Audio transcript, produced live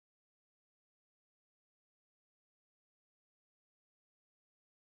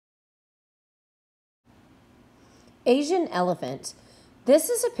Asian elephant. This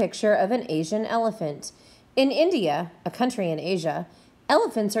is a picture of an Asian elephant. In India, a country in Asia,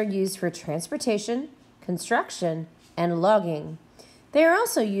 elephants are used for transportation, construction, and logging. They are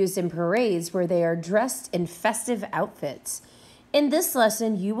also used in parades where they are dressed in festive outfits. In this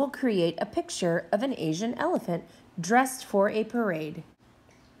lesson, you will create a picture of an Asian elephant dressed for a parade.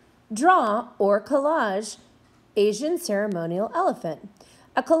 Draw or collage Asian ceremonial elephant.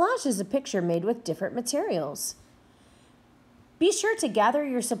 A collage is a picture made with different materials. Be sure to gather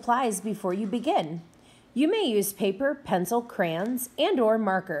your supplies before you begin. You may use paper, pencil, crayons, and/or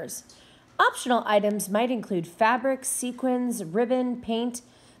markers. Optional items might include fabric, sequins, ribbon, paint,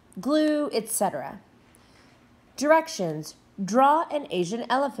 glue, etc. Directions. Draw an Asian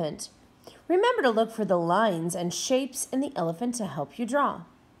elephant. Remember to look for the lines and shapes in the elephant to help you draw.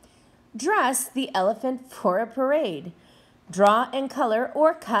 Dress the elephant for a parade. Draw and color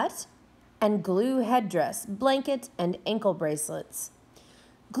or cut and glue headdress, blanket, and ankle bracelets.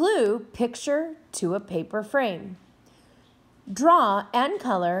 Glue picture to a paper frame. Draw and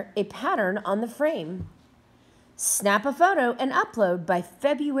color a pattern on the frame. Snap a photo and upload by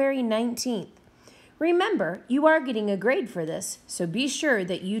February 19th. Remember, you are getting a grade for this, so be sure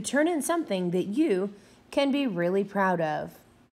that you turn in something that you can be really proud of.